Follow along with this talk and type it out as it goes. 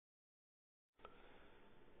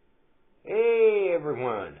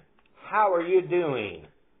everyone. How are you doing?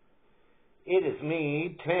 It is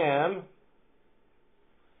me, Tim,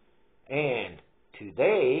 and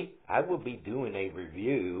today I will be doing a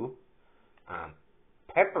review on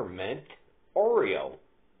Peppermint Oreo.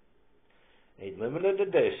 A limited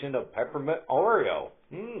edition of Peppermint Oreo.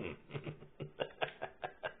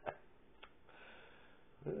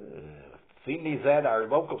 Seen these at our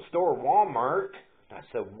local store, Walmart. I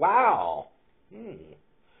said, wow.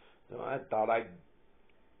 So I thought I'd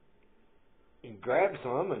grab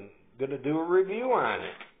some and gonna do a review on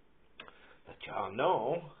it. Let y'all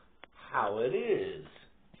know how it is.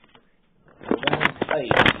 Go down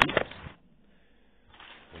space.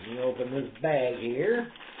 Let me open this bag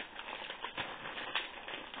here.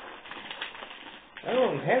 I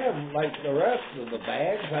don't have like the rest of the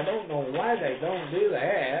bags. I don't know why they don't do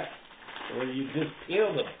that. Where you just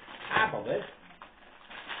peel the top of it.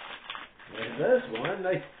 And this one,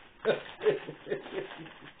 they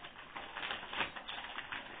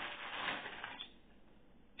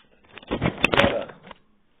gotta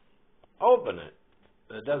open it.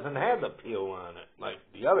 It doesn't have the peel on it like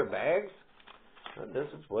the other bags. And this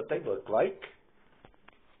is what they look like.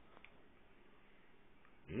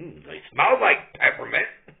 They smell like peppermint.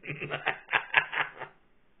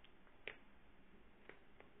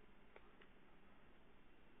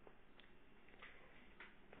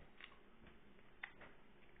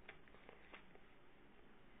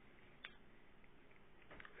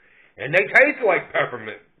 And they taste like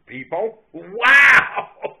peppermint, people. Wow!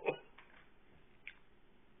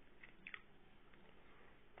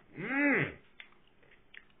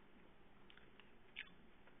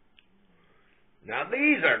 Now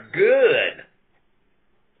these are good.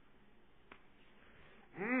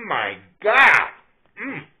 My God.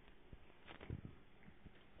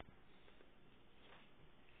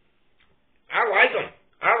 I like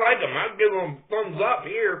them. I'll give them a thumbs up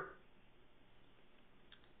here.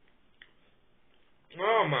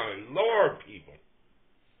 Oh my Lord, people.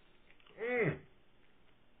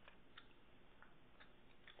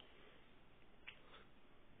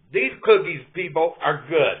 These cookies, people, are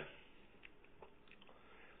good.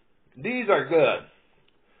 These are good.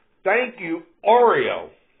 Thank you, Oreo,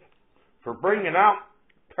 for bringing out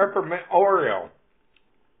Peppermint Oreo.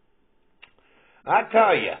 I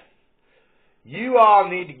tell you, you all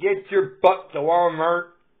need to get your butt to Walmart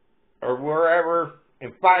or wherever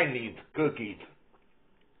and find these cookies.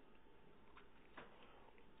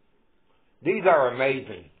 These are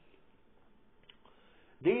amazing.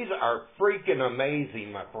 These are freaking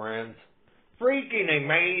amazing, my friends. Freaking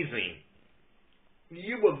amazing.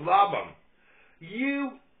 You will love them.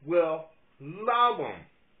 You will love them.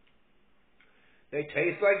 They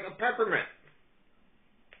taste like a peppermint.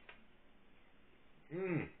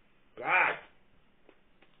 God.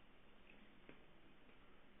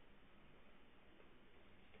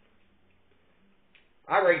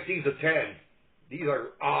 I rate these a 10. These are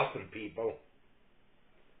awesome, people.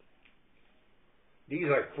 These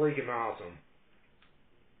are freaking awesome.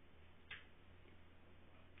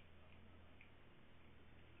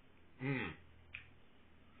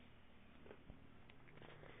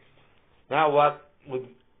 Now what would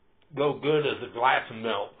go good as a glass of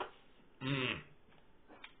milk?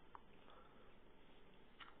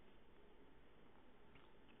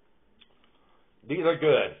 These are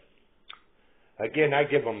good. Again, I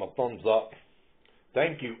give them a thumbs up.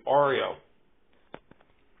 Thank you, Oreo.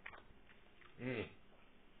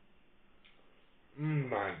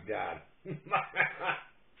 My God.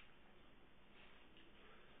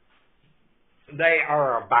 They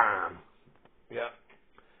are a bomb. Yep.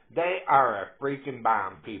 They are a freaking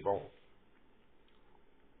bomb, people.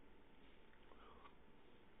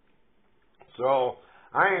 So,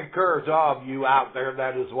 I encourage all of you out there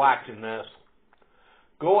that is watching this,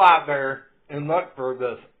 go out there and look for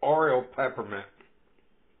this Oreo peppermint.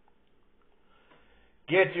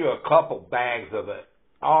 Get you a couple bags of it.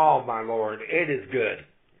 Oh, my Lord, it is good.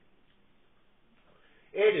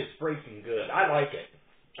 It is freaking good. I like it.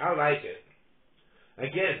 I like it.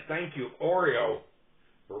 Again, thank you, Oreo,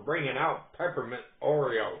 for bringing out Peppermint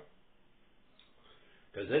Oreo.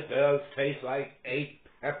 Because it does taste like a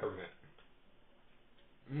peppermint.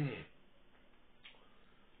 And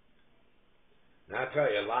I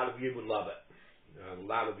tell you, a lot of you would love it. A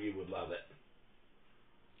lot of you would love it.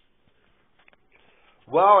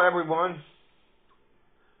 Well, everyone,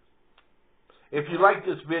 if you like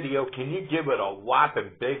this video, can you give it a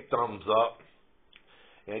whopping big thumbs up?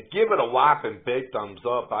 And give it a whopping big thumbs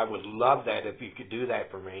up. I would love that if you could do that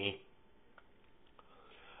for me.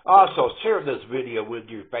 Also, share this video with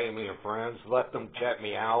your family and friends. Let them check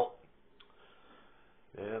me out.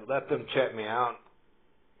 And let them check me out.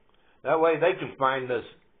 That way they can find this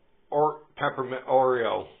Peppermint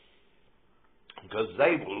Oreo, because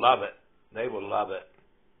they will love it. They will love it.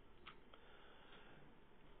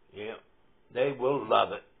 Yeah, they will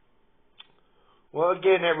love it. Well,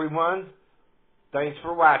 again, everyone, thanks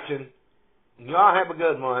for watching. Y'all have a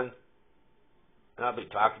good one, and I'll be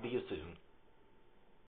talking to you soon.